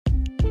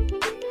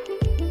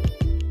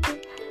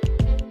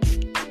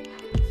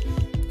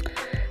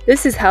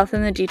This is Health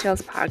in the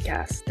Details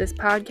podcast. This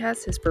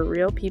podcast is for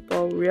real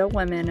people, real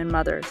women, and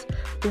mothers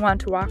who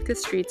want to walk the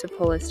streets of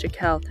holistic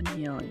health and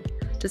healing,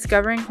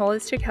 discovering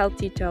holistic health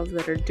details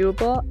that are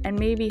doable and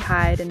maybe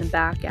hide in the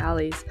back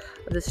alleys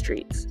of the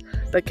streets,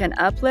 but can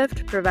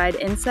uplift, provide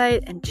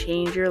insight, and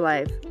change your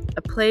life.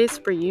 A place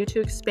for you to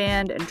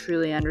expand and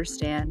truly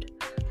understand.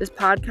 This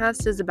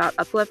podcast is about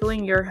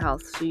upleveling your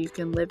health so you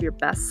can live your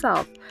best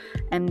self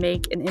and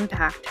make an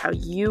impact how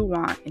you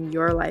want in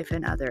your life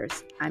and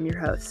others. I'm your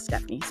host,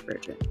 Stephanie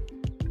Spurgeon.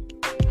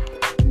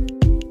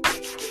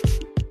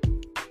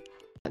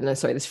 No,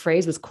 sorry, this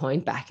phrase was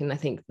coined back in, I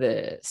think,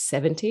 the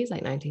 70s,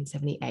 like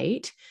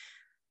 1978.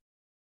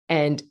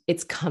 And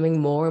it's coming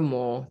more and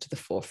more to the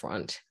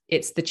forefront.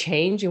 It's the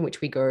change in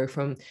which we go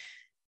from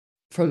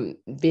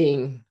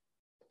being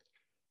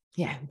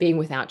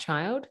without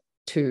child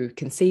to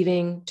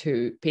conceiving,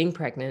 to being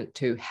pregnant,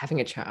 to having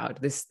a child.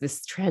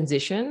 This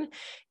transition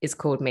is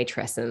called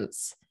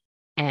matrescence,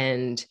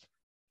 and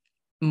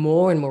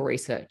more and more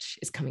research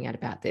is coming out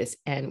about this.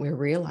 And we're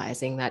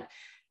realizing that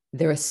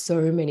there are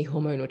so many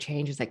hormonal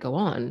changes that go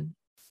on.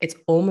 It's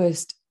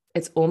almost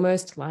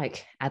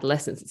like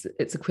adolescence.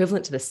 It's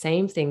equivalent to the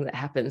same thing that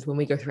happens when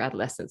we go through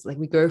adolescence. Like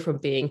we go from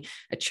being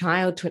a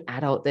child to an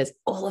adult. There's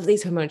all of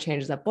these hormonal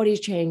changes. Our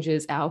bodies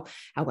changes, our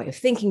way of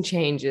thinking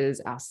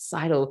changes, our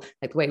societal,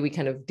 like the way we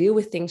kind of deal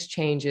with things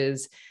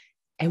changes.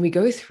 And we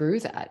go through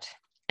that.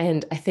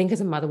 And I think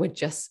as a mother,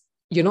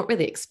 you're not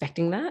really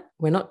expecting that.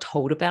 We're not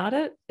told about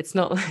it. It's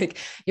not like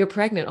you're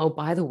pregnant. Oh,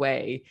 by the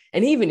way.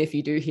 And even if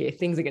you do hear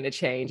things are going to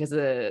change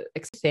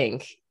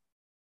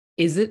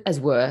is it as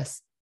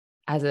worse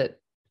as it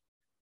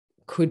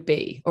could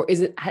be, or is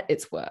it at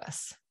its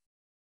worst?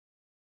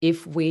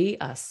 If we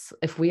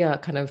are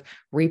kind of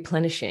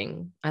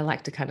replenishing, I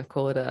like to kind of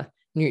call it a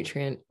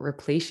nutrient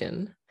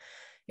repletion.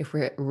 If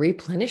we're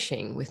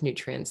replenishing with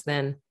nutrients,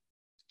 then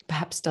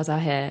perhaps does our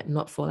hair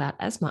not fall out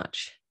as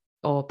much?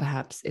 Or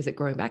perhaps is it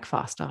growing back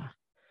faster?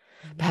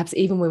 Mm-hmm. Perhaps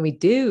even when we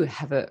do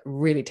have a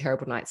really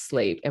terrible night's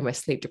sleep and we're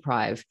sleep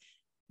deprived,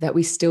 that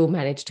we still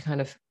manage to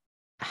kind of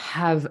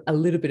have a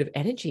little bit of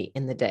energy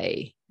in the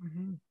day.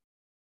 Mm-hmm.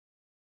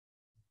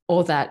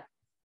 Or that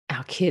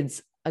our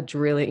kids are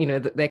drilling,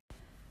 they're...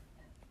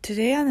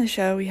 Today on the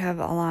show, we have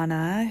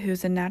Alana,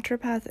 who's a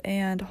naturopath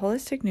and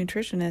holistic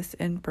nutritionist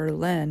in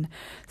Berlin,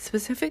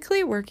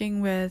 specifically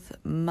working with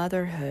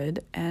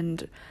motherhood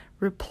and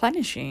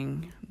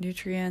replenishing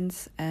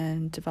nutrients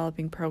and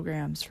developing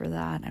programs for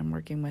that, and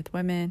working with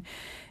women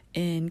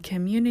in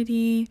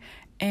community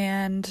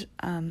and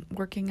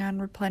working on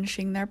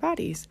replenishing their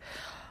bodies.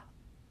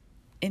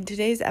 In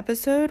today's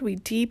episode, we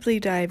deeply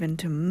dive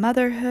into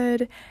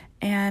motherhood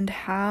and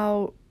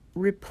how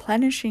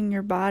replenishing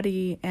your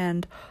body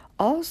and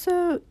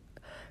also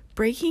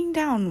breaking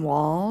down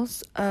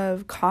walls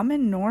of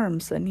common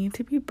norms that need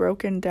to be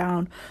broken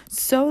down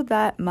so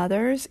that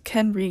mothers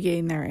can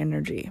regain their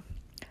energy.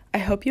 I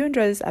hope you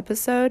enjoy this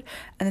episode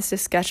and this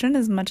discussion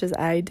as much as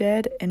I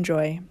did.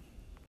 Enjoy.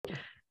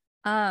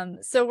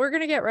 So we're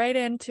going to get right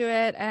into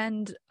it,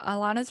 and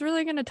Alana's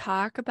really going to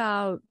talk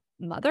about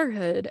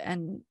motherhood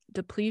and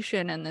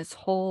depletion and this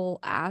whole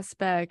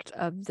aspect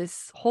of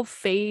this whole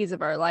phase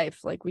of our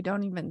life. Like, we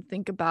don't even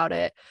think about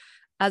it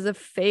as a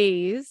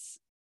phase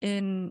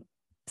in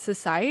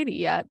society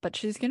yet, but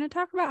she's going to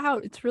talk about how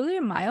it's really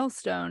a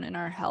milestone in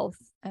our health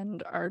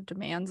and our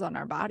demands on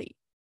our body.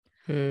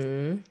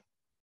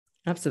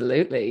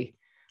 Absolutely.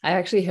 I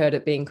actually heard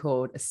it being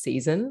called a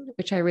season,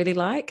 which I really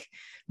like.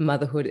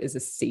 Motherhood is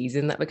a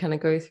season that we kind of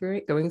go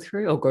through,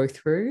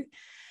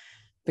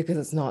 because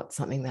it's not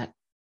something that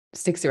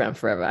sticks around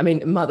forever. I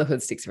mean,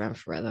 motherhood sticks around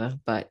forever,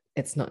 but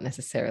it's not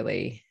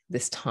necessarily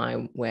this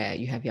time where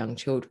you have young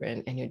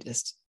children and you're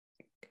just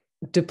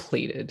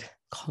depleted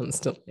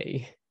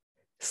constantly,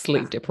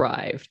 sleep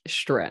deprived,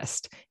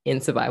 stressed,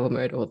 in survival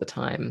mode all the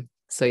time.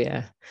 So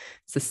yeah,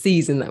 it's a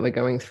season that we're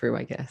going through,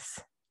 I guess.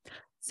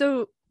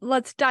 So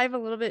let's dive a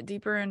little bit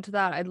deeper into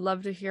that. I'd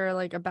love to hear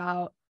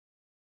about,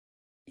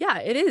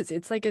 it is.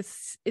 It's like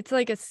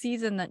a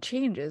season that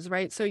changes,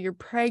 right? So you're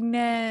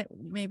pregnant,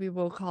 maybe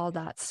we'll call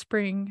that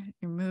spring,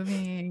 you're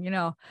moving,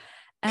 and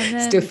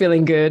then still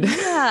feeling good.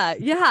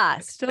 Yeah,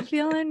 still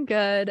feeling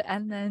good.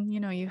 And then,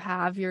 you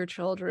have your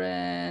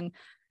children,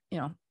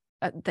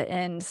 at the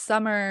end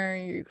summer,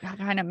 you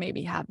kind of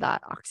maybe have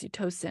that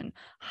oxytocin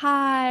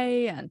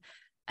high,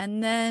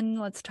 and then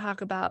let's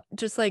talk about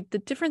just like the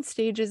different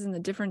stages and the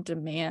different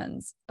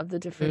demands of the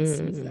different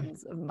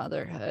seasons of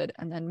motherhood,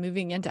 and then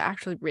moving into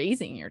actually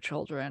raising your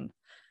children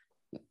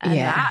and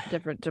that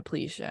different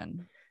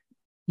depletion.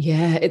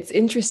 Yeah, it's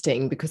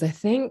interesting because I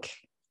think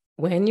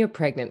when you're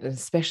pregnant, and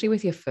especially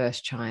with your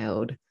first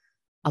child,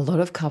 a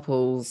lot of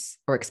couples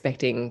or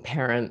expecting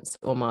parents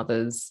or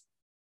mothers,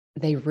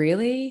 they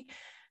really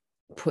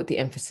put the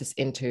emphasis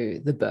into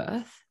the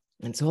birth.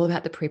 And it's all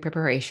about the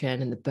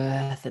pre-preparation and the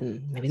birth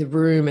and maybe the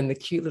room and the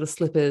cute little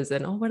slippers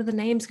and, what are the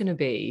names going to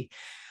be?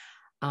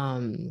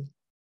 And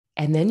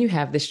then you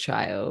have this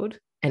child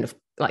and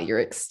like you're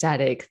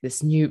ecstatic,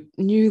 this new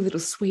little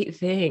sweet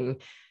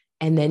thing.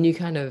 And then you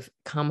kind of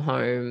come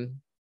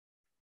home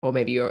or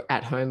maybe you're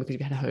at home because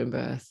you've had a home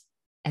birth.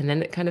 And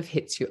then it kind of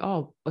hits you,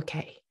 oh,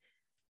 okay,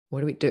 what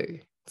do we do?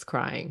 It's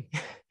crying.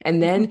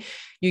 And then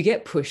you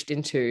get pushed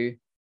into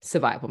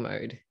survival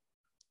mode.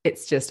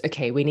 It's just,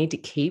 okay, we need to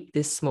keep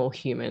this small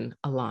human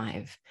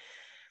alive.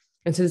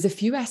 And so there's a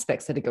few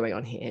aspects that are going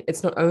on here.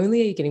 It's not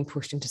only are you getting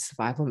pushed into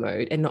survival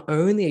mode, and not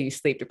only are you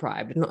sleep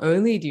deprived, and not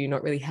only do you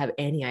not really have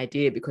any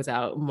idea because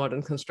our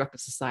modern constructive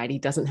society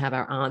doesn't have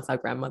our aunts, our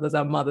grandmothers,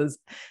 our mothers,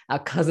 our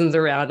cousins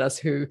around us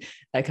who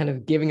are kind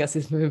of giving us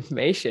this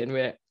information.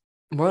 We're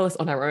more or less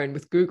on our own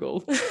with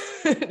Google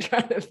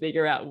trying to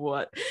figure out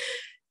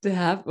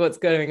what's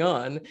going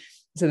on.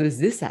 So there's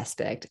this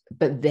aspect,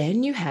 but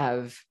then you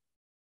have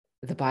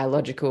the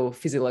biological,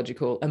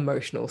 physiological,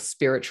 emotional,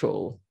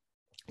 spiritual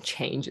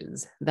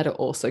changes that are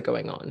also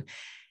going on.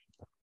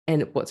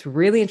 And what's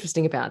really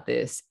interesting about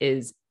this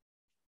is,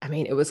 I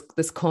mean,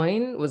 this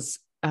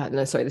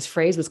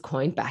phrase was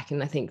coined back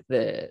in, I think,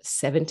 the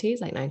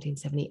 70s, like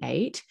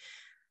 1978.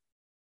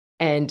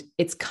 And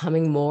it's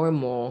coming more and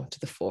more to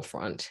the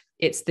forefront.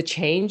 It's the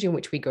change in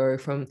which we go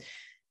from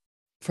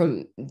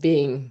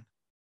being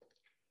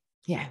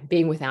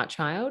without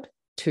child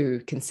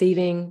to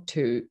conceiving,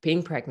 to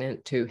being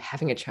pregnant, to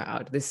having a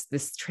child.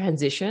 This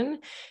transition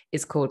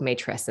is called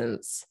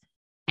matrescence.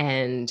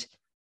 And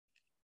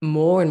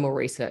more and more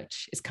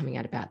research is coming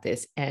out about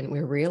this. And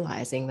we're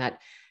realizing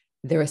that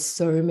there are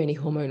so many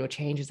hormonal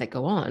changes that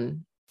go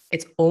on.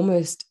 It's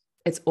almost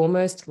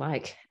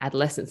like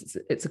adolescence.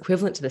 It's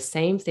equivalent to the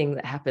same thing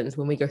that happens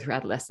when we go through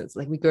adolescence.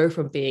 Like we go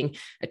from being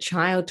a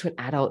child to an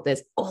adult.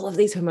 There's all of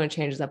these hormonal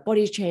changes. Our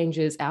bodies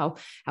changes, our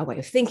way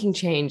of thinking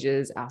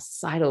changes, our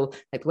societal,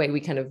 like the way we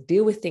kind of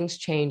deal with things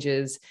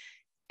changes.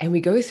 And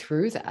we go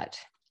through that.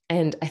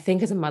 And I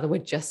think as a mother,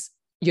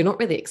 you're not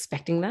really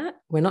expecting that.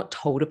 We're not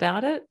told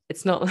about it.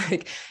 It's not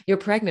like you're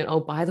pregnant.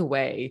 Oh, by the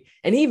way.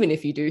 And even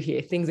if you do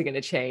hear things are going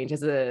to change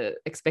as a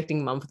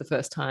expecting mum for the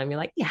first time, you're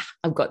like, yeah,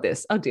 I've got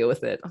this. I'll deal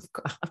with it.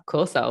 Of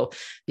course, I'll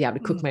be able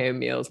to cook my own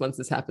meals once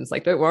this happens.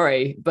 Like, don't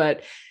worry.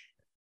 But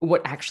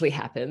what actually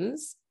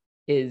happens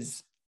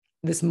is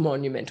this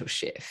monumental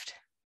shift.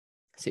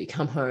 So you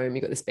come home,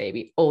 you got this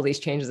baby, all these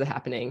changes are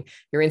happening.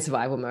 You're in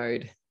survival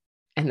mode.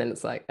 And then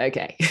it's like,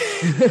 okay,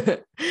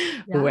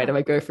 where do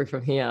I go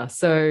from here?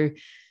 So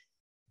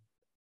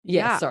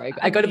sorry,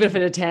 I got a bit of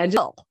a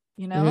tangent.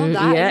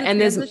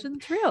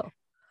 Transition's real.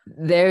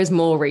 There's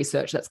more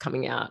research that's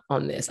coming out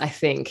on this. I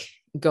think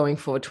going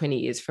forward 20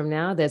 years from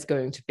now, there's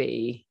going to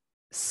be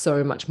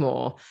so much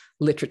more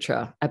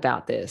literature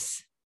about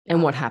this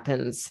and what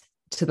happens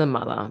to the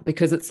mother,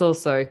 because it's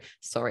also,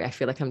 sorry, I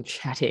feel like I'm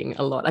chatting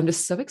a lot. I'm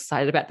just so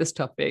excited about this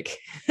topic.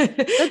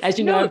 As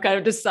you know, I've kind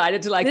of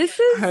decided to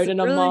hone in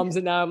on moms,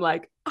 and now I'm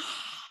like,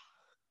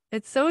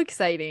 it's so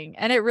exciting.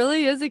 And it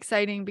really is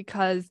exciting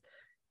because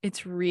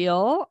it's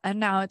real and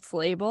now it's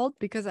labeled,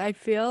 because I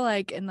feel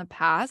like in the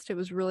past it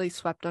was really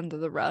swept under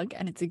the rug.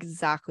 And it's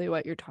exactly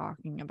what you're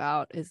talking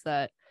about, is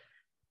that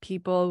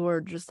people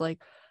were just like,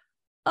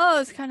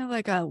 oh, it's kind of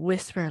like a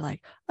whisper,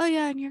 like, oh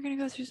yeah, and you're going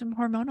to go through some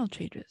hormonal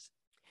changes.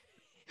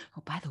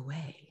 Oh, by the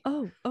way.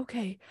 Oh,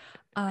 okay.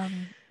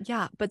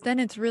 Yeah, but then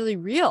it's really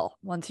real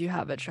once you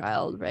have a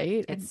child,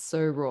 right? It's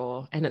so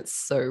raw and it's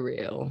so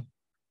real.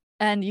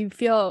 And you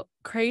feel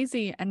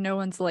crazy, and no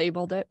one's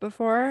labeled it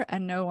before,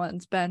 and no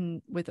one's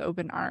been with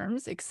open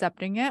arms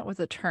accepting it with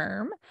a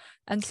term.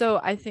 And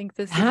so I think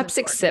this perhaps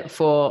except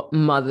for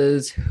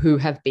mothers who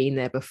have been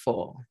there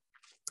before,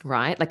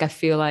 right? Like I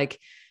feel like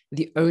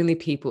the only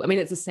people, I mean,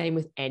 it's the same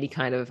with any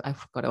kind of, I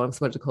forgot, I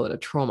wanted to call it a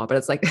trauma, but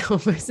it's like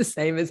almost the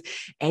same as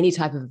any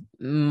type of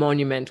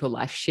monumental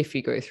life shift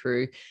you go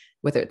through,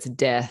 whether it's a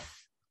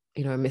death,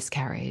 a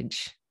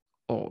miscarriage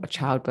or a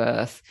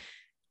childbirth.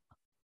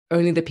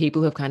 Only the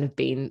people who have kind of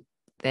been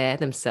there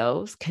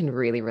themselves can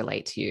really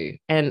relate to you.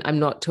 And I'm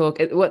not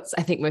talking, what's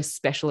I think most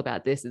special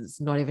about this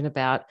is not even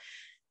about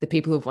the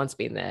people who've once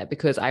been there,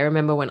 because I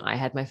remember when I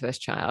had my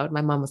first child, my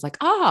mom was like,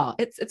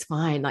 it's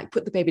fine. Like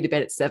put the baby to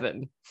bed at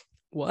 7.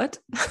 What?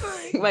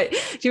 Like,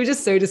 she was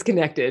just so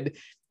disconnected,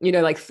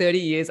 like 30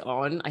 years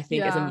on. I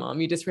think as a mom,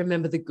 you just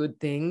remember the good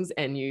things,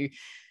 and you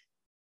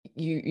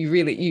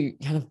really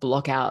kind of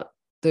block out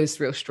those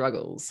real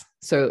struggles.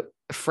 So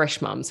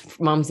fresh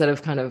moms that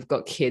have kind of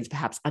got kids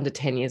perhaps under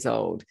 10 years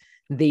old,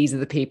 these are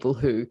the people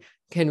who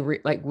can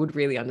would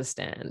really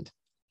understand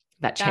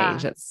that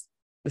change. That's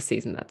the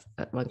season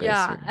that one goes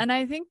through. And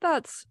I think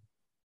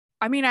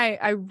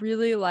I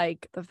really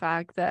like the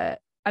fact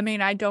that,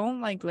 I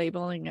don't like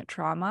labeling it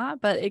trauma,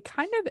 but it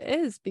kind of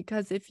is,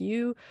 because if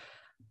you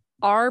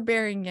are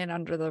burying it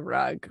under the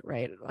rug,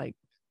 right? Like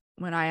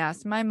when I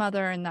asked my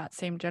mother in that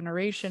same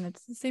generation,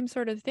 it's the same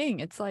sort of thing.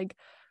 It's like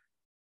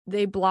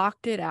they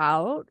blocked it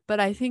out. But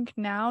I think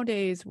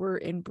nowadays we're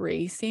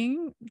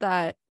embracing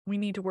that we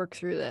need to work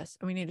through this,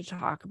 and we need to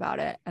talk about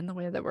it and the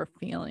way that we're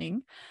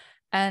feeling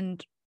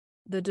and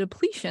the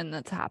depletion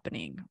that's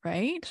happening,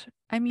 right?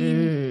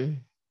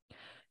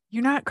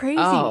 You're not crazy.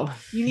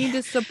 You need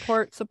to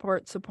support your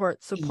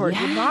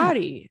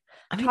body.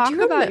 Talk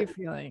about your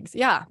feelings.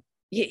 Yeah.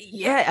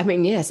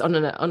 Yes. On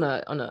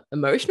an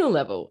emotional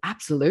level,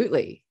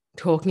 absolutely.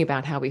 talking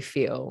about how we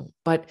feel.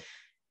 But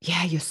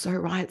yeah, you're so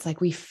right. It's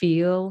like we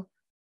feel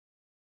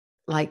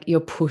like you're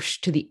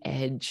pushed to the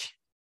edge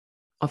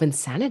of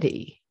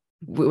insanity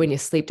when you're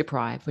sleep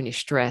deprived, when you're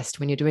stressed,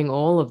 when you're doing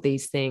all of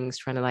these things,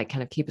 trying to like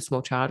kind of keep a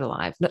small child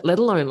alive, let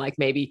alone like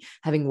maybe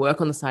having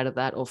work on the side of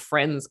that, or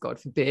friends, God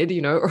forbid,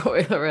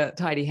 or a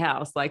tidy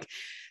house, like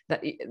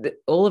that,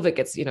 all of it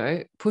gets,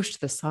 pushed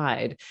to the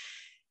side.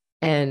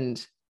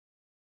 And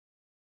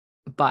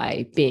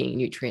by being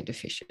nutrient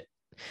deficient,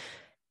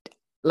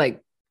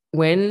 like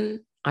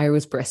when I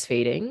was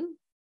breastfeeding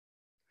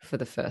for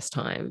the first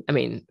time, I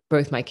mean,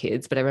 both my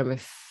kids, but I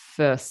remember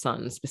first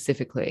son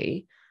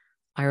specifically,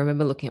 I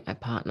remember looking at my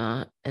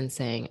partner and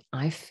saying,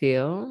 I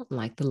feel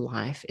like the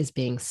life is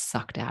being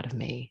sucked out of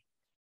me.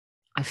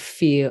 I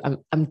feel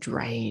I'm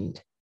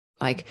drained.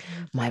 Like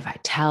my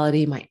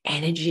vitality, my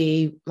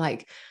energy,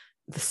 like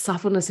the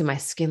suppleness in my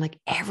skin, like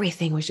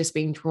everything was just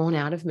being drawn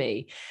out of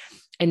me.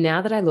 And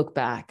now that I look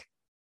back,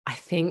 I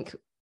think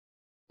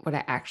what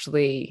I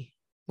actually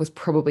was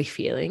probably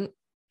feeling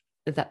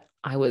is that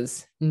I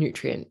was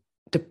nutrient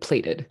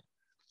depleted.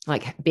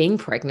 Like being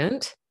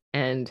pregnant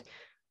and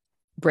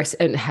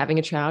having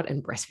a child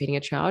and breastfeeding a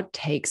child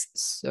takes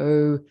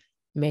so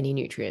many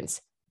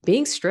nutrients.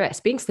 Being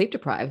stressed, being sleep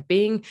deprived,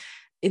 being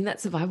in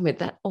that survival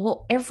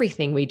mode,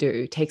 everything we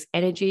do takes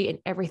energy, and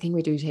everything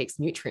we do takes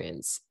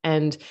nutrients.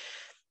 And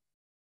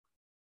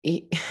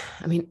I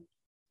mean,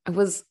 I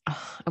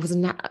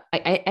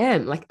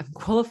am like a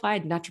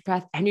qualified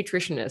naturopath and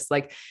nutritionist.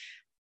 Like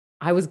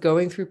I was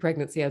going through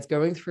pregnancy, I was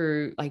going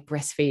through like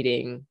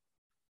breastfeeding,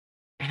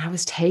 and I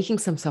was taking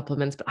some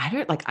supplements, but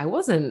I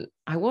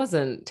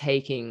wasn't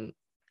taking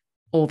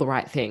all the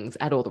right things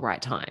at all the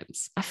right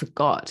times. I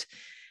forgot.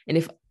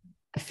 And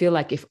I feel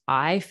like if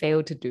I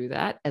failed to do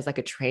that as like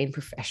a trained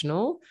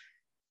professional,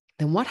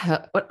 then what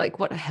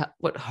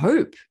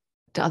hope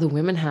do other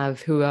women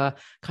have who are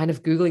kind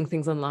of Googling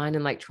things online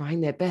and like trying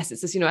their best?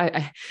 It's just,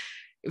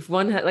 if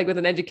one had like with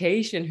an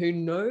education who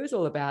knows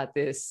all about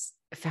this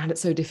found it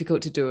so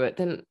difficult to do it,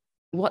 then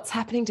what's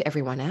happening to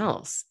everyone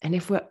else? And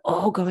if we're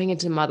all going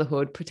into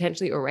motherhood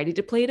potentially already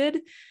depleted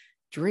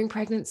during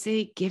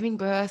pregnancy, giving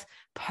birth,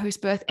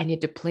 post-birth, and you're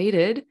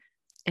depleted,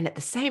 and at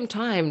the same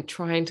time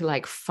trying to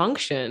like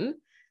function,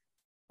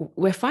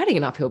 we're fighting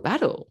an uphill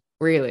battle,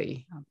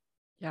 really.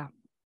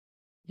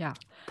 Yeah.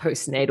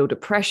 Postnatal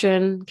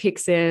depression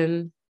kicks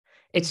in.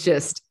 It's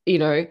just,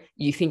 you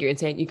think you're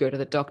insane, you go to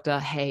the doctor,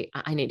 hey,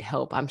 I need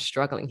help, I'm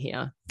struggling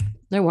here.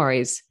 No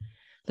worries.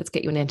 Let's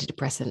get you an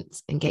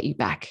antidepressant and get you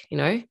back,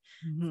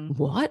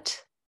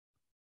 What?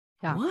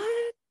 Yeah.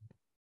 What?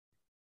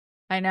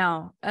 I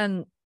know.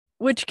 And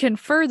which can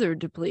further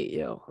deplete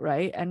you,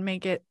 right? And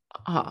make it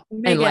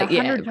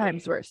 100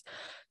 times worse.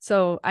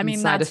 So, I mean,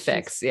 side that's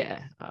effects, a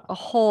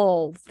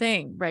whole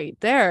thing right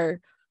there.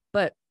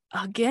 But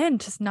again,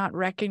 just not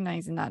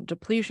recognizing that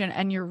depletion.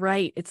 And you're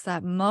right. It's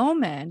that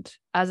moment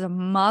as a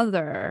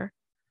mother.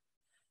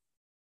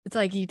 It's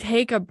like you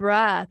take a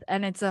breath,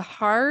 and it's a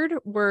hard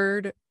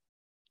word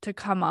to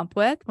come up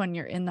with when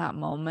you're in that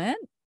moment.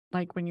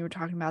 Like when you were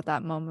talking about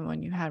that moment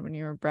when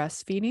you were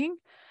breastfeeding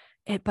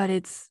but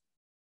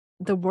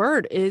the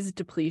word is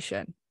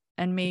depletion,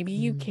 and maybe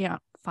you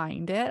can't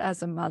find it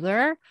as a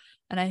mother.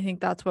 And I think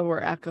that's what we're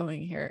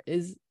echoing here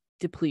is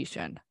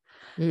depletion.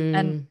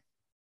 And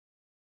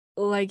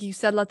like you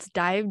said, let's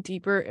dive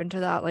deeper into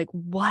that. Like,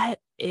 what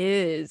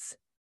is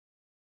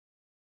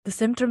the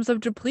symptoms of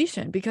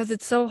depletion? Because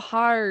it's so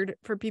hard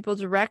for people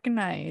to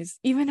recognize,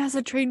 even as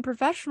a trained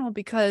professional,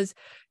 because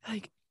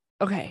like,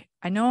 okay,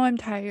 I know I'm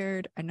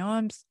tired, I know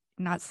I'm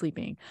not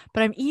sleeping,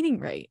 but I'm eating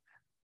right,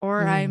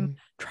 or I'm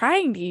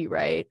trying to eat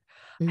right.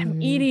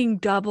 I'm eating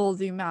double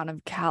the amount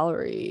of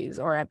calories,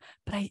 but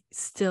I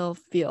still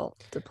feel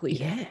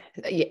depleted.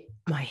 Yeah.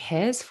 My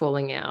hair's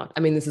falling out.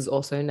 I mean, this is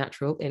also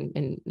natural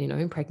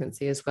in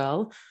pregnancy as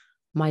well.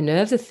 My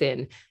nerves are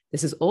thin.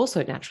 This is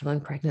also natural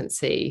in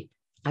pregnancy.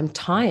 I'm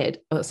tired.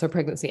 So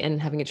pregnancy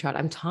and having a child,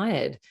 I'm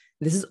tired.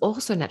 This is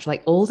also natural.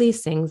 Like all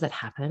these things that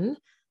happen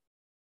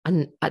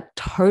are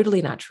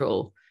totally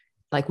natural.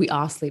 Like we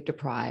are sleep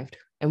deprived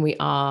and we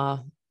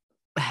are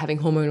having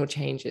hormonal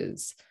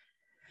changes.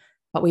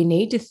 But we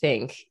need to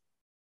think,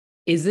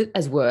 is it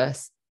as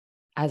worse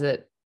as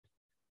it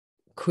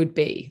could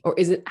be, or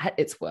is it at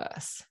its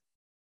worst?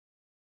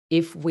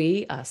 If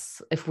we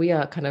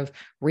are kind of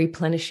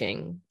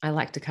replenishing, I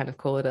like to kind of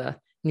call it a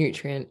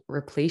nutrient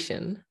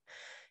repletion.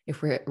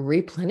 If we're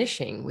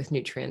replenishing with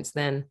nutrients,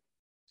 then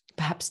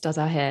perhaps does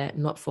our hair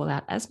not fall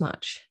out as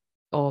much?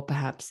 Or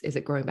perhaps is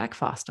it growing back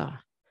faster?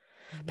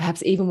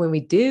 Perhaps even when we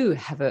do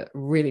have a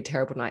really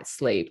terrible night's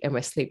sleep and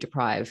we're sleep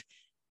deprived,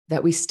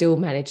 that we still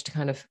manage to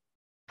kind of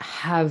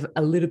have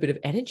a little bit of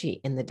energy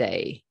in the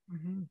day.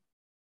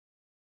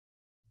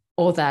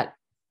 Or that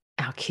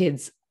our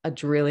kids are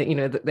drilling,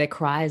 their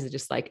cries are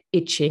just like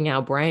itching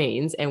our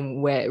brains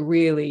and we're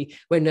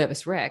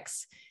nervous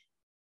wrecks.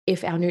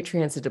 If our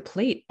nutrients are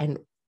deplete and,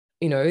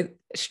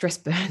 stress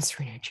burns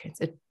through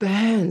nutrients, it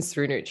burns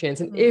through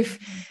nutrients. And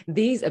if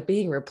these are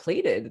being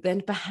repleted,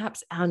 then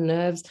perhaps our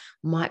nerves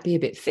might be a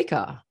bit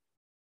thicker.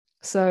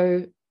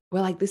 So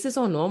we're like, this is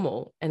all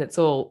normal and it's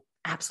all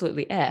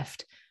absolutely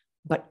effed.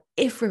 But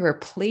if we're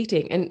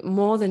repleting, and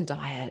more than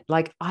diet,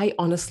 like I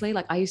honestly,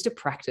 like I used to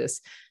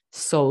practice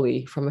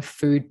solely from a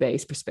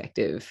food-based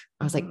perspective.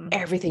 I was like,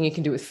 everything you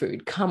can do with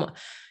food, come on.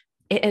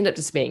 It ended up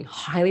just being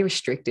highly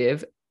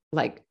restrictive,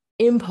 like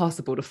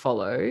impossible to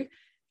follow,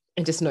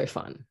 and just no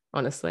fun,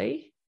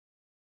 honestly.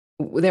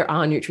 There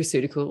are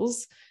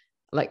nutraceuticals.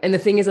 Like, and the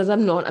thing is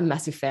I'm not a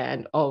massive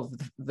fan of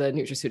the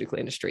nutraceutical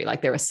industry.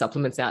 Like there are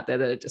supplements out there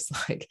that are just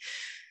like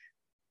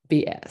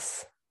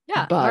BS.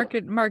 Yeah,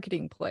 But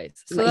marketing plays.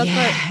 So like, that's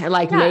yeah, what,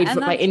 like yeah, made and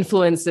for by that's,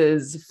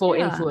 influencers for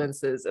yeah,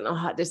 influencers,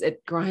 and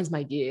it grinds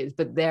my gears.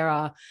 But there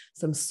are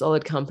some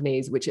solid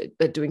companies which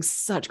are doing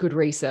such good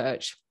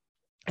research,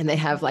 and they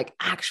have like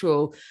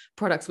actual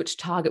products which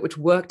target, which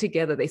work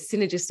together. They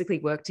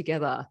synergistically work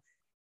together,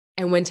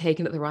 and when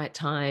taken at the right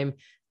time,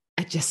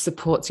 it just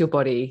supports your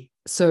body.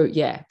 So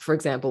yeah, for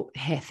example,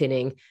 hair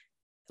thinning,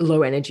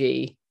 low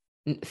energy,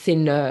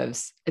 thin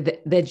nerves,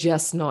 they're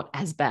just not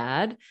as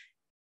bad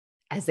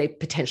as they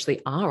potentially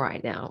are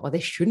right now, or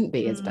they shouldn't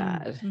be as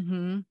bad.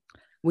 mm-hmm.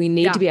 We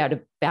need Yeah, to be able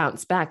to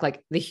bounce back.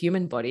 Like the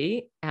human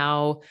body,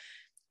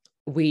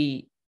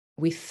 we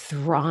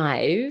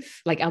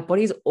thrive. Like our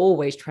body's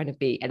always trying to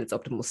be at its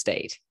optimal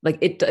state. Like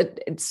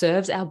it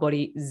serves our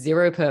body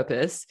zero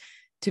purpose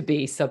to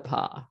be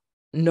subpar.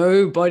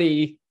 No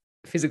body,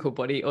 physical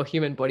body or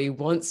human body,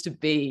 wants to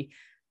be,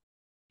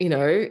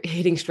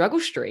 hitting struggle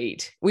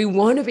street. We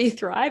want to be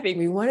thriving.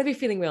 We want to be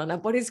feeling well. And our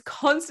body's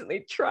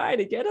constantly trying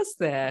to get us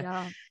there.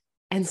 yeah,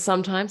 And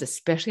sometimes,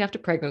 especially after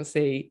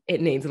pregnancy, it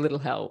needs a little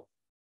help.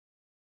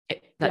 yeah,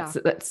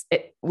 That's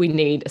it. We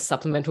need a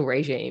supplemental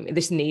regime.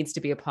 This needs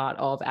to be a part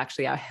of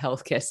actually our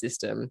healthcare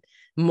system,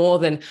 more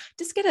than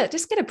just get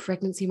a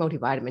pregnancy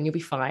multivitamin. You'll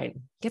be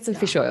fine. Get some yeah,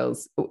 fish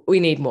oils. We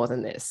need more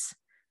than this.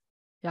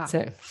 yeah.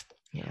 So,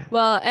 yeah.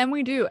 Well, and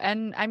we do.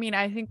 And I mean,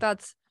 I think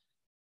that's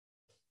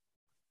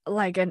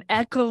like an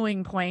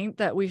echoing point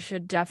that we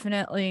should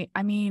definitely,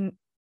 I mean,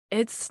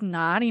 it's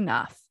not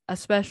enough,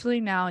 especially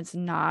now, it's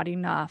not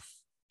enough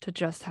to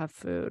just have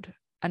food,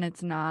 and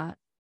it's not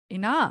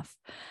enough.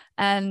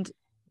 And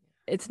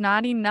it's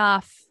not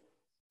enough.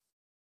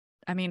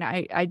 I mean,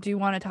 I do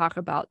want to talk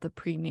about the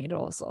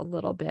prenatals a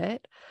little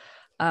bit,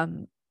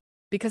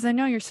 because I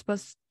know you're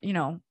supposed,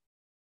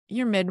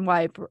 your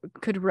midwife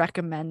could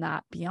recommend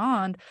that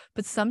beyond,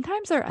 but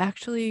sometimes they're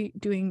actually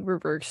doing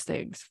reverse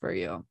things for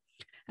you.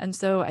 And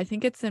so I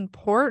think it's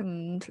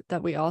important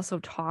that we also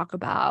talk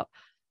about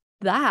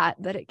that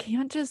it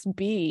can't just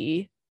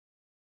be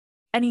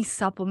any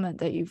supplement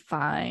that you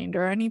find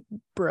or any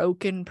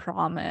broken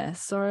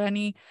promise or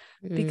any,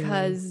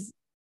 because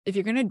if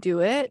you're going to do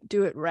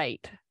it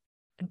right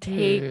and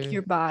take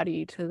your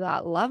body to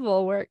that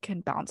level where it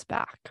can bounce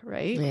back,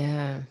 right?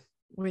 Yeah.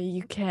 Where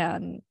you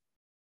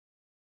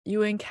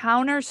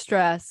encounter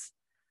stress,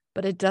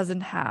 but it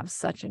doesn't have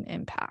such an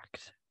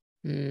impact.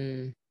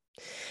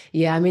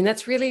 Yeah, I mean,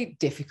 that's really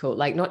difficult.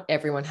 Like, not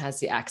everyone has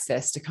the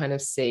access to kind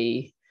of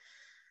see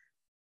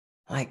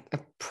like a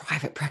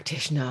private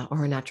practitioner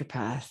or a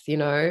naturopath,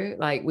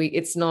 like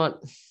it's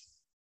not,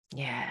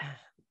 yeah.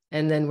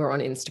 And then we're on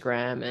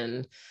Instagram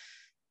and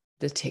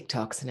the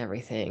TikToks and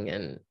everything.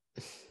 And,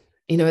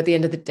 at the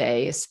end of the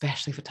day,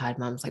 especially for tired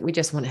mums, like we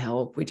just want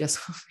help. We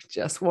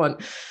just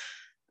want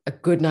a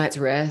good night's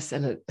rest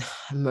and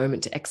a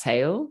moment to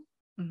exhale.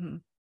 Mm-hmm.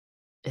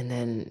 And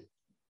then,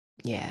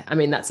 yeah, I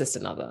mean, that's just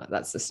another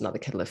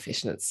kettle of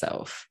fish in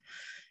itself.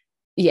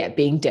 Yeah,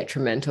 being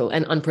detrimental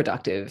and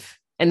unproductive.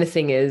 And the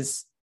thing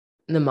is,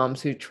 the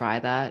mums who try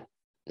that,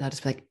 they'll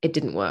just be like, it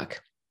didn't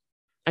work.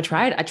 I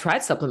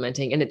tried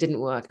supplementing and it didn't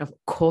work. Of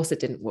course it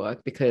didn't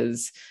work,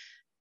 because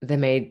they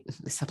made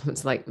the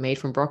supplements like made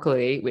from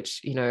broccoli,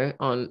 which,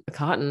 on a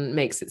carton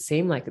makes it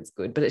seem like it's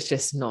good, but it's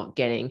just not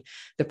getting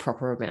the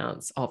proper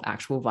amounts of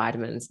actual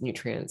vitamins,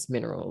 nutrients,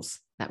 minerals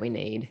that we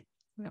need.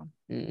 Yeah.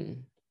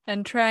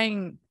 And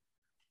trying,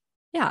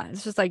 yeah,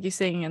 it's just like you're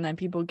saying, and then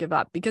people give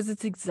up because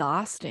it's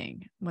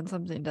exhausting when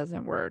something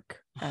doesn't work.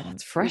 And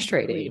it's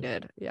frustrating.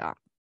 Yeah.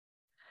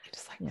 You're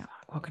just like, yeah.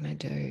 What can I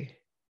do?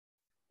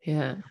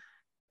 Yeah.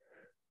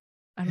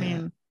 I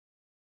mean,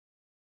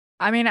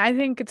 I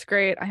think it's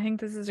great. I think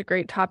this is a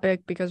great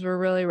topic because we're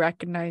really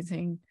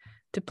recognizing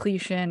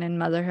depletion in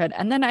motherhood.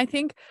 And then I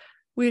think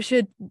we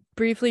should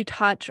briefly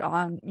touch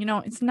on,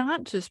 it's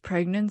not just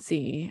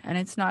pregnancy and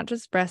it's not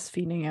just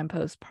breastfeeding and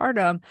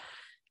postpartum.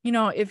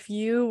 If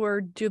you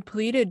were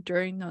depleted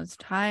during those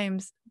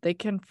times, they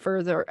can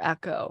further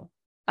echo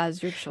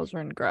as your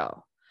children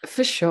grow.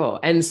 For sure.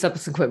 And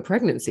subsequent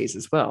pregnancies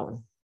as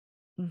well.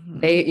 Mm-hmm.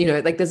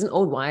 They, like there's an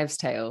old wives'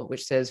 tale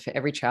which says for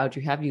every child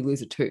you have, you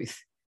lose a tooth.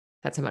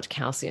 That's how much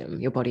calcium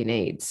your body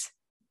needs.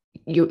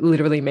 You're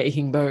literally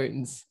making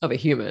bones of a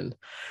human.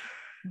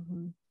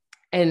 Mm-hmm.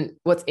 And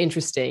what's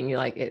interesting,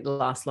 like it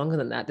lasts longer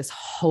than that, this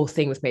whole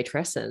thing with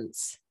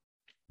matrescence.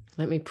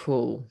 Let me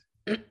pull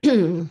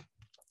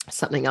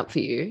something up for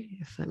you.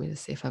 Let me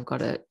just see if I've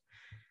got it.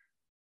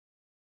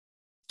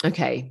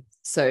 Okay.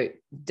 So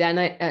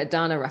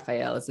Dana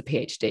Raphael is a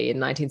PhD in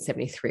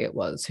 1973. It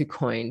was who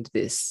coined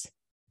this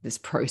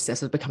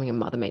process of becoming a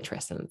mother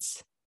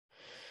matrescence.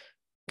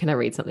 Can I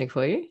read something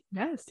for you?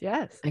 Yes,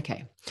 yes.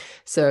 Okay.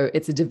 So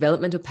it's a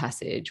developmental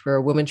passage where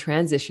a woman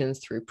transitions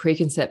through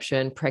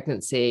preconception,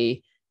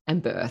 pregnancy,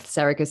 and birth,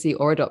 surrogacy,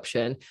 or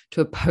adoption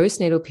to a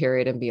postnatal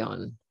period and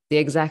beyond. The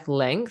exact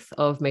length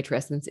of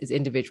matrescence is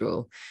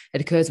individual.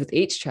 It occurs with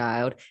each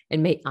child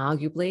and may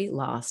arguably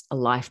last a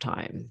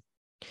lifetime.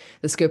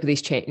 The scope of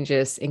these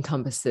changes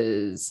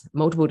encompasses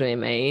multiple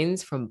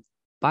domains from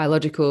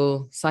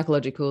biological,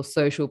 psychological,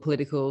 social,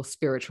 political,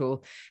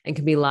 spiritual, and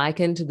can be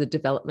likened to the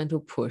developmental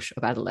push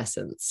of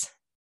adolescence.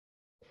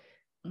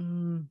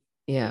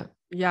 Yeah.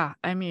 Yeah.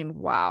 I mean,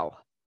 wow.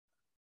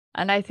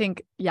 And I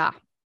think, yeah,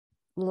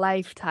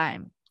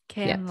 lifetime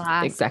can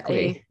last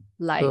exactly.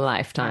 a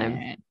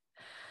lifetime.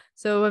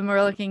 So when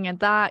we're looking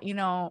at that, you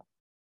know,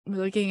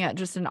 we're looking at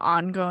just an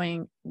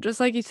ongoing, just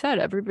like you said,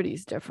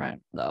 everybody's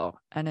different though.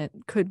 And it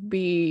could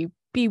be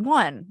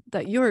one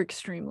that you're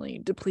extremely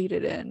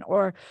depleted in,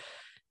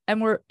 and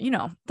we're, you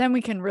know, then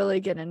we can really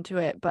get into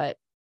it. But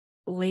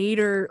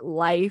later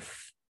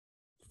life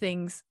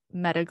things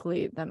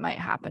medically that might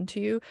happen to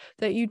you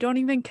that you don't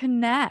even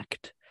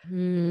connect,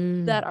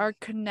 that are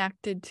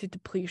connected to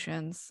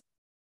depletions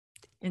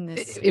in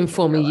this in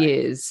former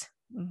years.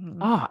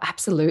 Mm-hmm. Oh,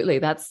 absolutely.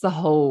 That's the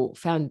whole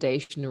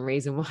foundation and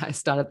reason why I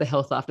started the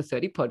Health After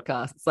 30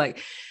 podcast. It's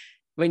like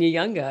when you're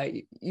younger,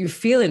 you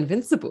feel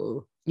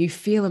invincible, you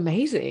feel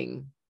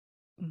amazing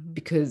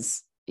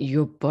because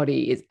your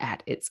body is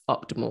at its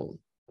optimal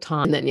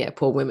time. And then, yeah,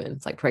 poor women,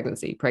 it's like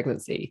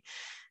pregnancy.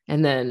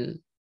 And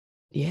then,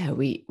 yeah,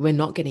 we're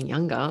not getting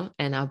younger,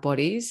 and our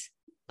bodies,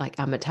 like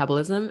our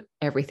metabolism,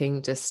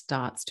 everything just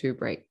starts to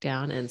break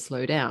down and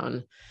slow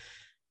down.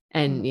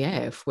 And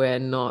yeah, if we're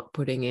not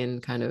putting in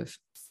kind of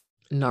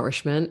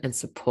nourishment and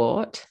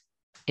support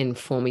in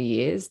former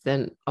years,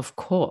 then of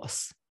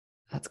course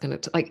that's going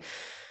to, like,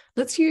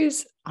 let's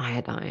use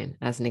iodine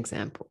as an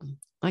example.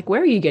 Like,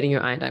 where are you getting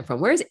your iodine from?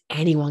 Where is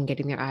anyone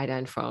getting their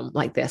iodine from?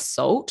 Like their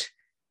salt?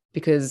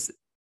 Because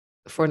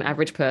for an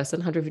average person,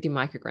 150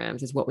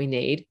 micrograms is what we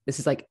need. This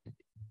is like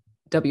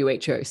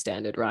WHO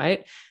standard,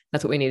 right?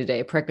 That's what we need a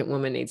day. A pregnant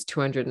woman needs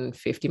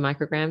 250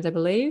 micrograms, I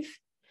believe.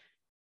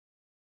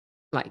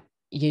 Like,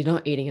 you're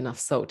not eating enough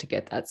salt to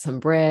get that.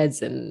 Some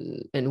breads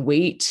and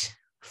wheat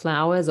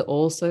flours are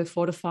also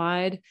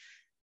fortified,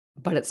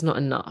 but it's not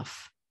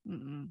enough.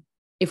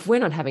 If we're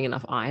not having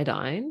enough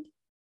iodine,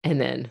 and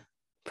then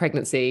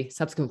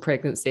subsequent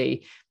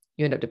pregnancy,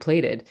 you end up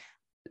depleted,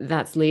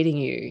 that's leading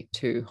you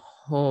to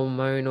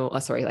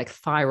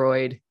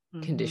thyroid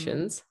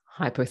conditions,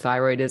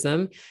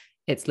 hypothyroidism.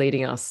 It's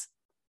leading us,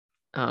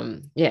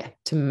 to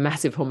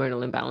massive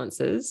hormonal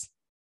imbalances,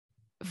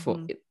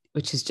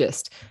 which is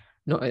just,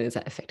 not only is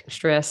that affecting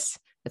stress,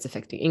 that's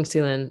affecting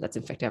insulin, that's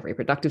affecting our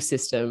reproductive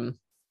system.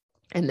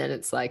 And then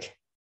it's like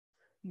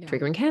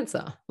triggering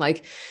cancer.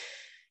 Like,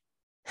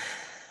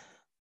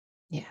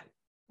 yeah.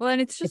 Well,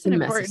 and it's just an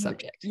important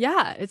subject.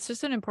 Yeah, it's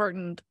just an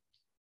important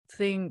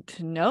thing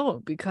to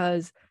know,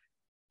 because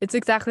it's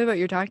exactly what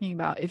you're talking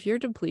about. If you're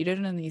depleted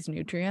in these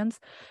nutrients,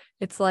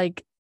 it's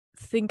like,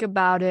 think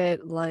about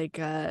it like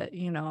a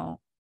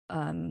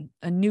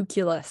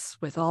nucleus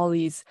with all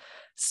these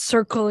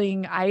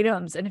circling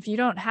items. And if you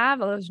don't have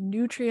those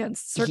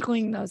nutrients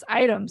circling those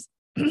items,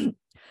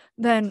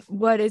 then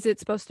what is it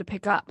supposed to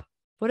pick up?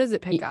 What does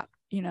it pick up?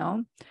 You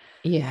know?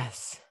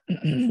 Yes.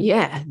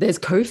 Yeah. There's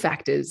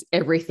cofactors.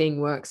 Everything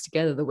works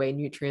together the way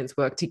nutrients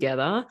work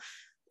together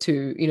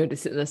to, to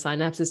sit in the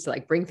synapses, to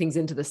like bring things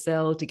into the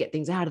cell, to get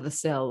things out of the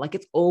cell. Like,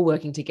 it's all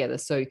working together.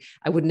 So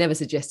I would never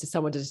suggest to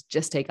someone to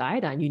just take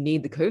iodine. You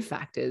need the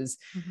cofactors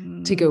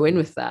to go in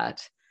with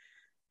that.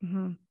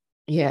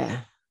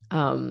 Yeah.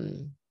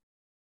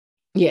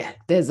 Yeah.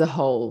 It's a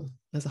whole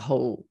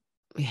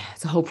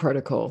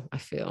protocol, I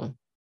feel.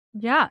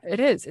 Yeah, it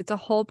is. It's a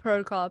whole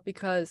protocol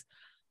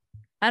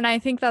and I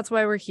think that's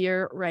why we're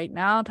here right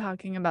now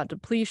talking about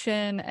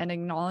depletion and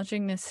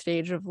acknowledging this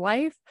stage of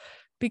life,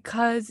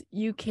 because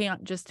you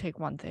can't just take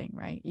one thing,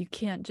 right? You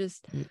can't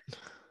just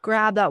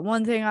grab that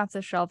one thing off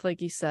the shelf,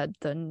 like you said,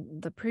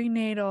 the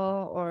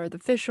prenatal or the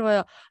fish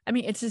oil. I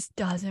mean, it just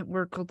doesn't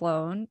work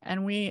alone.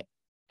 And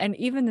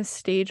even the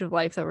stage of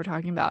life that we're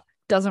talking about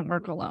doesn't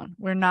work alone.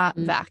 We're not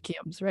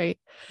vacuums, right?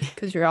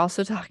 Because you're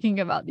also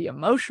talking about the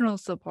emotional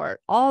support,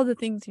 all the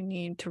things you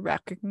need to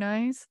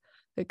recognize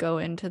that go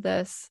into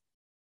this,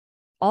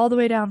 all the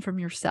way down from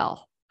your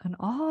cell and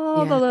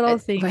all the little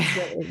things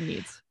that it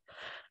needs.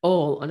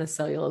 All on a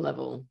cellular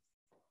level.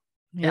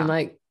 Yeah. And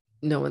like,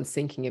 no one's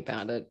thinking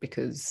about it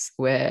because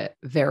we're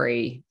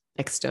very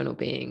external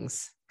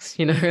beings,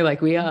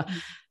 like we are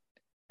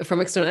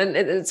from external. And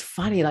it's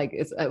funny, like,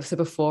 so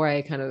before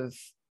I kind of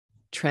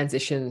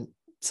transition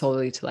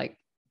solely to like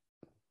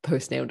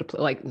postnatal,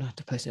 like not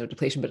to postnatal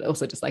depletion, but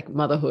also just like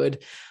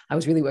motherhood, I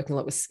was really working a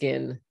lot with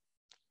skin.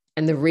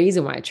 And the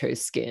reason why I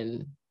chose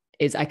skin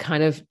is I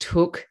kind of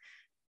took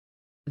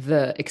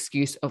the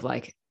excuse of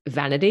like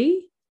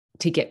vanity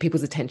to get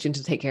people's attention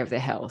to take care of their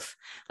health.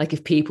 Like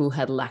if people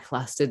had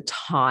lackluster,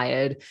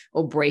 tired,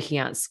 or breaking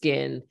out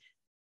skin,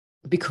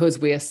 because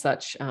we are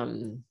such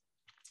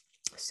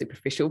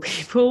superficial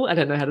people. I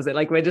don't know how to say it.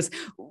 Like we're just,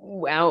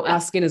 our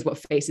skin is what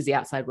faces the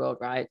outside world,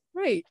 right?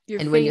 Right.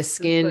 And when your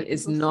skin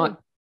is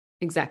not,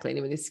 exactly,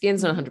 and when your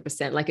skin's not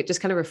 100%, like it just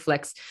kind of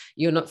reflects,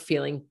 you're not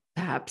feeling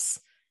perhaps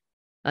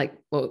like,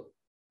 well,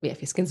 yeah,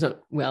 if your skin's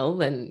not well,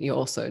 then you're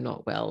also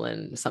not well.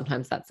 And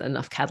sometimes that's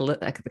enough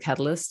catalyst, like the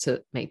catalyst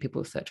to make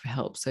people search for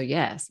help. So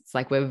yes, it's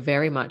like we're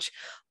very much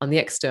on the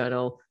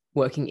external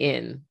working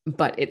in,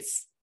 but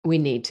we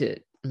need to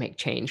make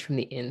change from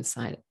the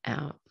inside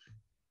out.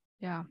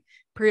 Yeah.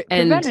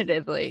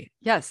 Preventatively.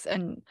 Yes.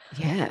 And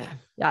yeah.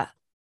 Yeah.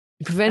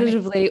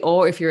 Preventatively,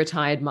 or if you're a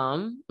tired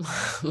mom,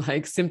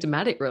 like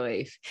symptomatic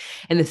relief.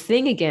 And the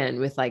thing again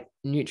with like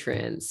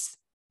nutrients,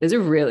 there's a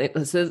really,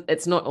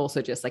 it's not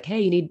also just like,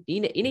 hey, you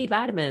need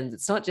vitamins.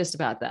 It's not just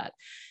about that,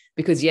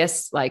 because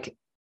yes, like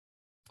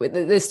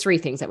there's three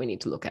things that we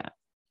need to look at.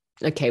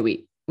 Okay,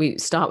 we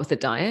start with the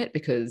diet,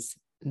 because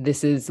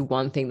this is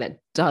one thing that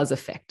does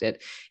affect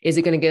it. Is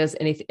it going to get us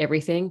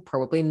everything?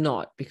 Probably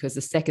not, because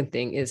the second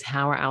thing is,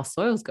 how are our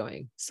soils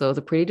going? Soils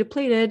are pretty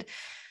depleted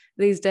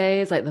these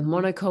days, like the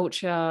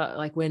monoculture,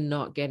 like we're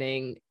not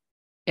getting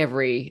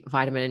every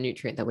vitamin and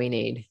nutrient that we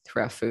need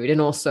through our food.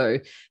 And also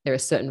there are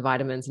certain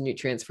vitamins and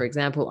nutrients, for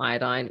example,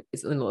 iodine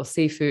is in a little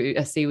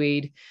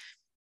seaweed.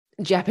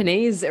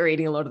 Japanese are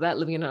eating a lot of that,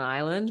 living in an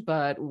island,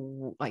 but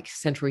like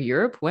Central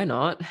Europe, we're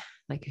not.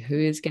 Like who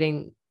is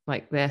getting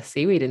like their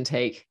seaweed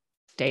intake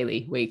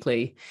daily,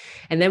 weekly?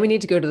 And then we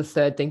need to go to the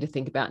third thing to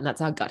think about, and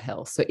that's our gut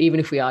health. So even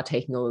if we are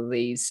taking all of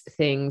these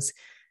things,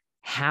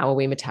 how are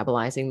we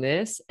metabolizing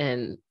this?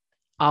 And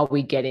are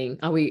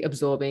we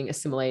absorbing,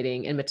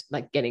 assimilating, and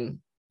like getting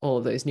all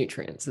of those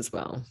nutrients as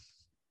well?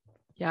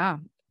 Yeah.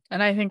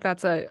 And I think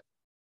that's a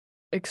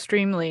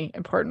extremely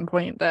important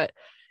point, that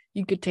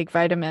you could take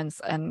vitamins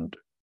and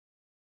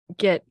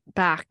get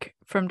back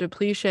from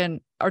depletion,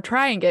 or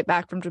try and get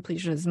back from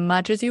depletion as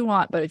much as you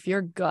want. But if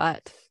your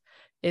gut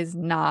is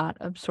not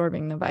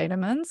absorbing the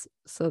vitamins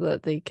so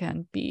that they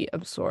can be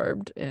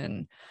absorbed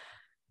in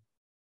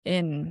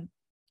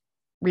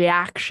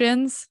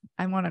reactions,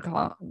 I want to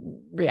call it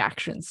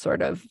reactions,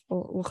 sort of,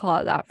 we'll call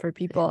it that for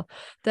people,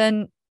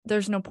 then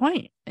there's no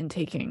point in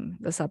taking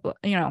the supplement.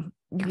 You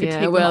could take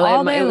them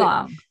all day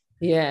long.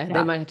 Yeah,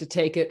 they might have to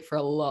take it for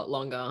a lot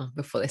longer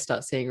before they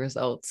start seeing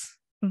results.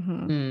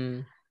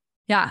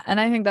 Yeah, and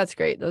I think that's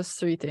great. Those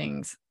three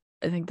things,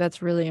 I think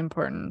that's really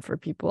important for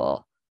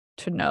people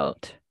to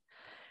note.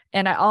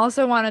 And I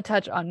also want to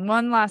touch on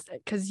one last,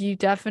 because you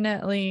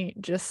definitely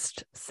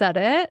just said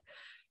it.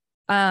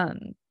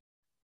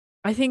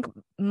 I think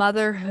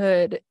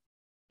motherhood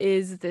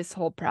is this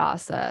whole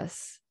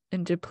process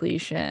in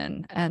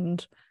depletion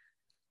and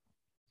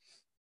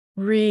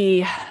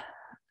repleting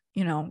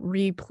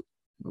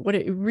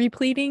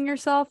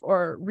yourself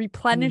or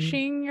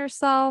replenishing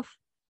yourself.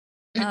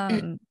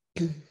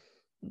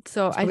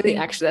 So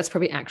that's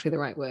probably actually the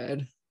right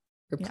word.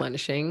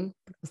 Replenishing.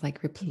 Yeah. It's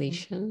like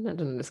repletion. I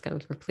don't know, this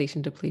kind of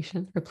repletion,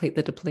 depletion, replete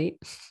the deplete.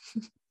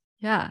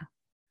 Yeah.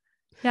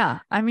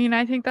 I mean,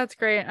 I think that's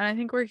great. And I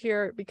think we're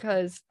here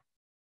because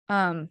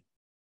you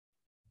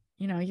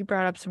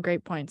brought up some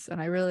great points,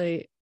 and I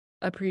really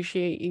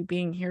appreciate you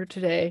being here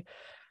today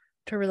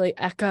to really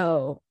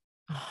echo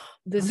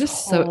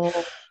this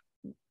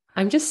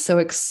I'm just so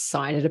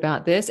excited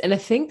about this. And I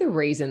think the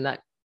reason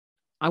that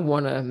I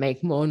want to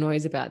make more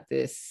noise about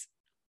this,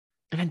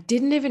 and I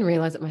didn't even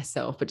realize it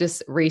myself, but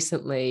just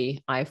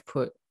recently I've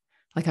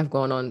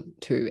gone on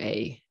to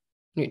a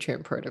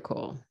nutrient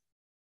protocol.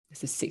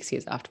 This is 6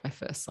 years after my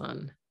first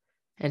son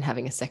and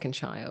having a second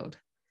child.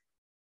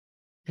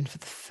 And for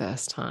the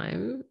first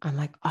time, I'm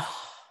like, oh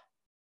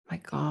my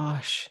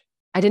gosh,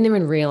 I didn't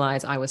even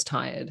realize I was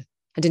tired.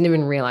 I didn't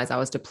even realize I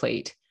was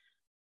deplete.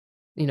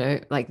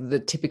 Like the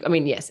typical, I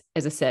mean, yes,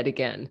 as I said,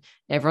 again,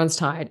 everyone's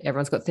tired.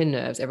 Everyone's got thin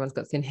nerves. Everyone's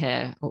got thin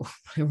hair, or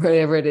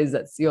whatever it is,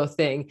 that's your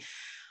thing.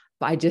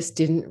 But I just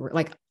didn't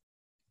like,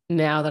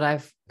 now that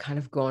I've kind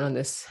of gone on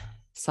this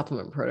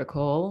supplement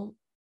protocol,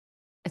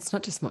 it's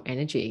not just more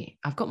energy.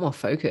 I've got more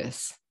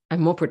focus.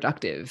 I'm more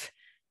productive.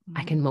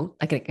 I can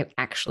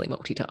actually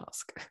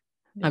multitask.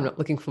 Yeah. I'm not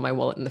looking for my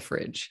wallet in the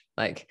fridge.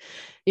 Like,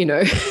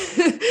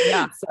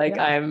 it's like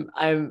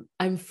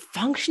I'm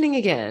functioning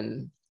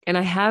again. And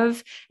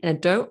I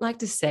don't like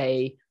to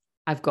say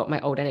I've got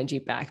my old energy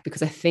back,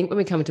 because I think when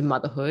we come into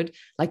motherhood,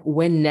 like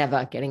we're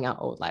never getting our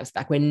old lives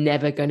back. We're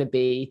never going to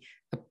be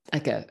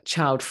a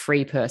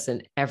child-free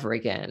person ever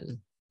again.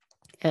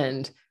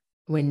 And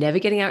we're never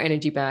getting our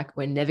energy back.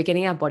 We're never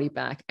getting our body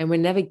back, and we're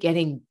never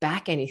getting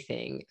back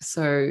anything.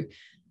 So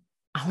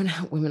I want to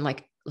help women,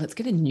 like, let's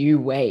get a new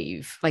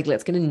wave. Like,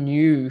 let's get a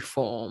new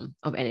form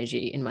of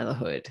energy in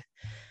motherhood.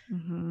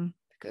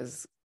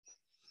 Because,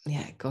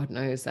 God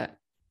knows that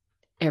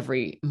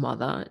every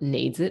mother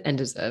needs it and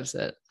deserves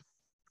it.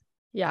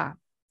 Yeah.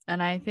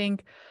 And I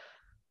think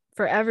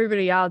for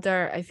everybody out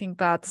there, I think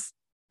that's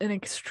an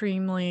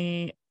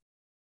extremely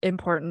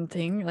important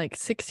thing. Like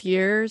 6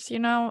 years,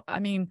 I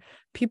mean,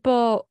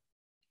 people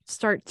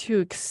start to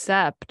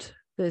accept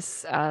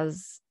this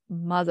as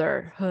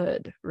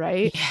motherhood,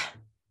 right? Yeah.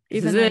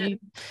 This is Even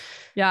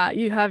though it.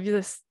 you have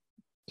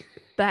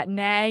that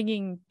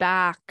nagging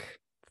back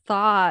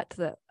thought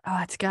that, oh,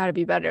 it's got to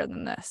be better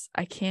than this.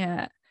 I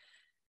can't.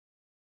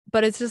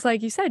 But it's just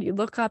like you said, you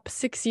look up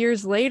 6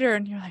 years later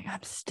and you're like,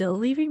 I'm still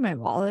leaving my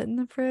wallet in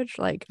the fridge.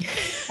 Like,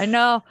 I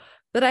know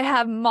that I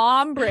have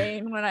mom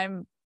brain when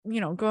I'm,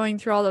 going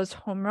through all those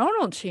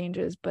hormonal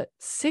changes, but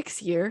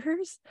 6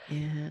 years?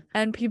 Yeah.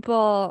 And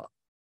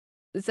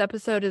this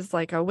episode is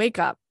like a wake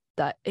up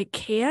that it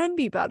can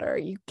be better.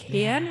 You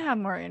can have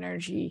more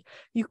energy.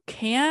 You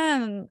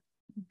can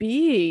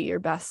be your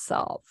best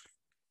self,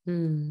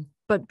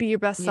 but be your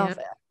best self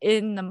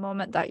in the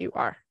moment that you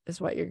are,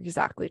 is what you're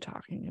exactly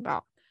talking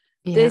about.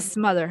 This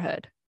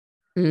motherhood,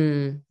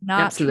 not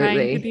absolutely.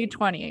 trying to be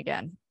 20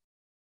 again.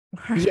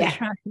 Yeah.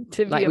 Trying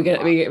to like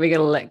be we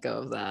gotta let go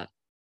of that.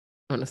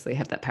 Honestly,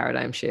 have that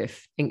paradigm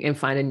shift and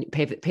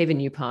pave a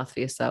new path for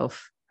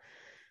yourself.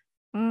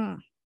 Well,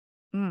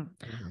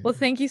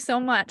 thank you so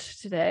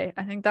much today.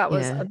 I think that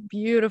was a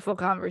beautiful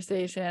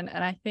conversation.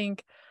 And I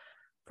think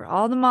for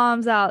all the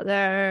moms out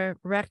there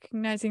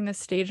recognizing this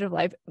stage of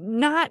life,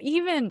 not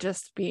even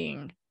just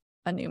being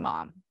a new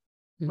mom,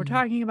 we're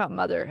talking about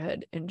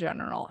motherhood in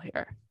general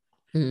here.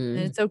 And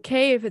it's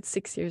okay if it's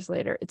 6 years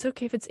later. It's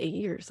okay if it's 8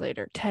 years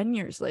later, 10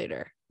 years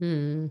later.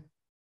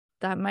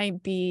 That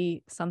might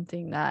be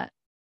something that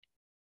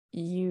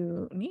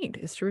you need,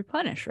 is to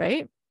replenish,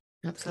 right?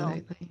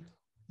 Absolutely.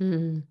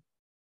 It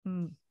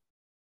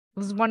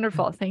was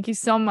wonderful. Thank you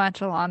so much,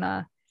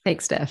 Alana.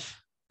 Thanks,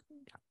 Steph.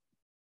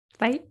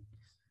 Bye.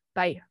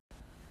 Bye.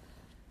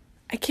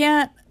 I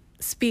can't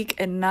speak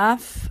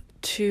enough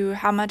to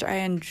how much I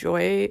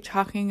enjoy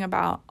talking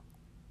about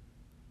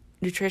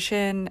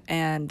nutrition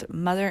and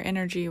mother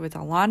energy with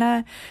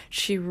Alana.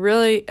 She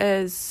really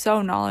is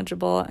so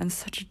knowledgeable and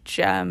such a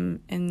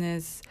gem in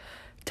this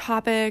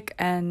topic,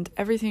 and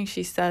everything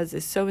she says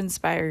is so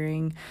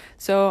inspiring.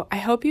 So I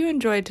hope you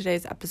enjoyed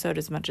today's episode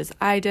as much as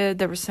I did.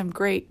 There were some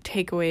great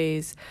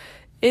takeaways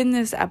in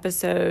this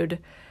episode.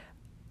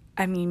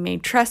 I mean,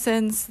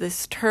 matrescence,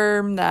 this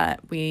term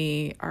that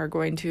we are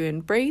going to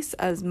embrace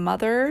as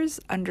mothers,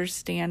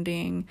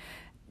 understanding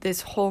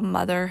this whole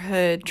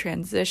motherhood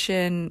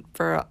transition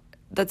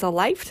that's a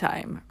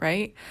lifetime,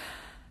 right?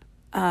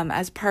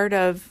 As part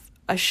of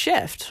a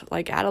shift,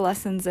 like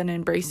adolescence, and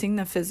embracing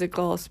the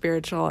physical,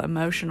 spiritual,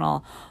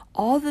 emotional,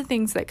 all the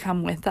things that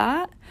come with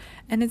that.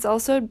 And it's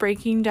also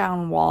breaking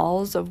down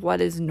walls of what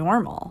is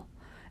normal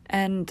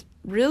and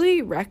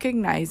really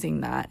recognizing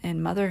that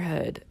in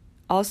motherhood.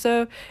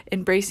 Also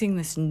embracing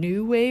this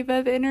new wave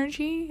of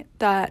energy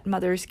that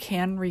mothers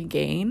can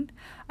regain,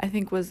 I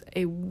think was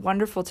a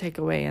wonderful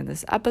takeaway in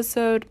this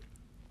episode.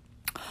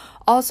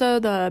 Also,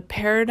 the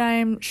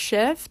paradigm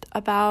shift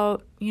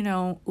about,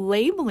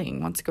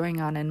 labeling what's going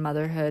on in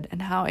motherhood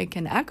and how it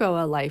can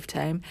echo a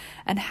lifetime,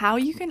 and how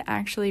you can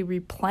actually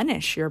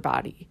replenish your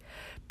body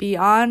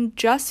beyond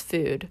just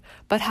food,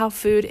 but how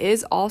food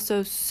is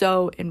also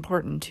so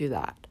important to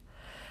that.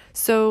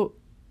 So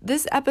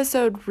this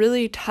episode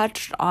really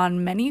touched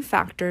on many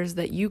factors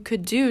that you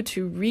could do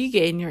to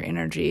regain your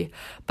energy,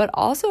 but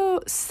also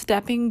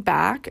stepping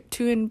back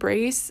to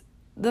embrace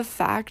the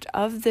fact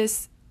of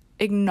this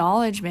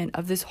acknowledgement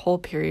of this whole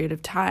period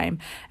of time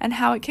and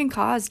how it can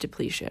cause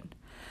depletion.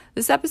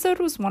 This episode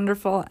was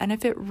wonderful, and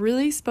if it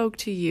really spoke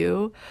to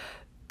you,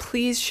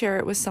 please share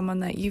it with someone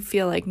that you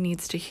feel like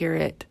needs to hear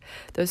it.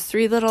 Those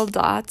 3 little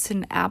dots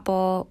in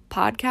Apple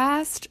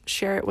Podcast,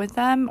 share it with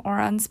them, or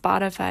on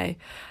Spotify.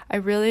 I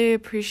really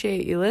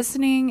appreciate you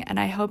listening, and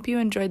I hope you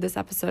enjoyed this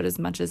episode as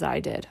much as I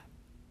did.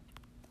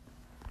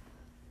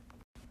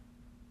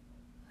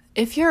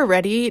 If you're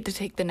ready to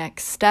take the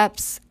next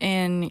steps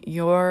in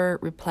your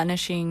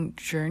replenishing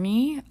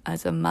journey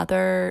as a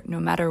mother, no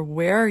matter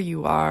where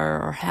you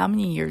are or how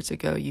many years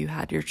ago you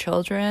had your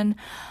children,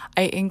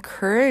 I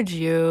encourage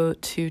you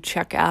to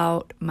check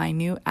out my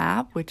new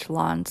app, which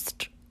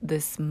launched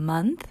this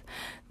month.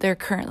 There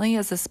currently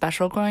is a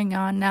special going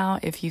on now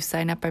if you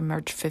sign up by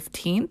March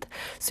 15th.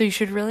 So you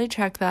should really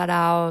check that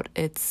out.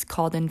 It's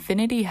called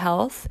Infinity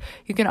Health.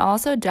 You can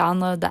also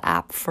download the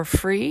app for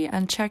free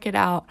and check it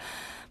out.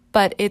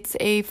 But it's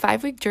a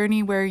 5-week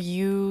journey where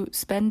you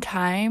spend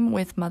time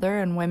with mother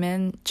and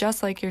women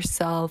just like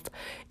yourself,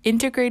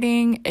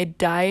 integrating a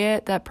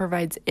diet that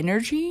provides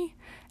energy.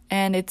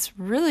 And it's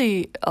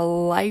really a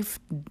life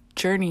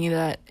journey,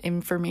 that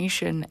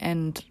information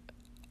and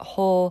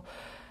whole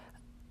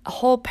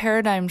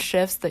paradigm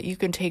shifts that you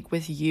can take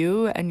with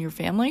you and your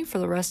family for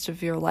the rest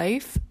of your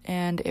life.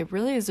 And it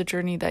really is a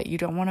journey that you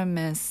don't want to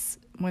miss.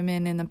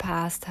 Women in the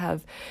past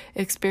have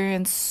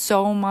experienced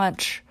so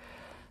much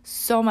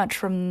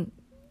from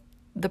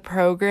the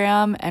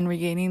program and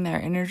regaining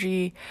their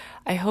energy.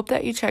 I hope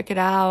that you check it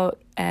out,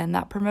 and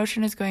that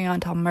promotion is going on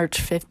until March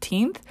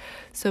 15th.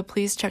 So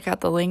please check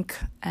out the link,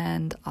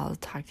 and I'll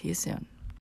talk to you soon.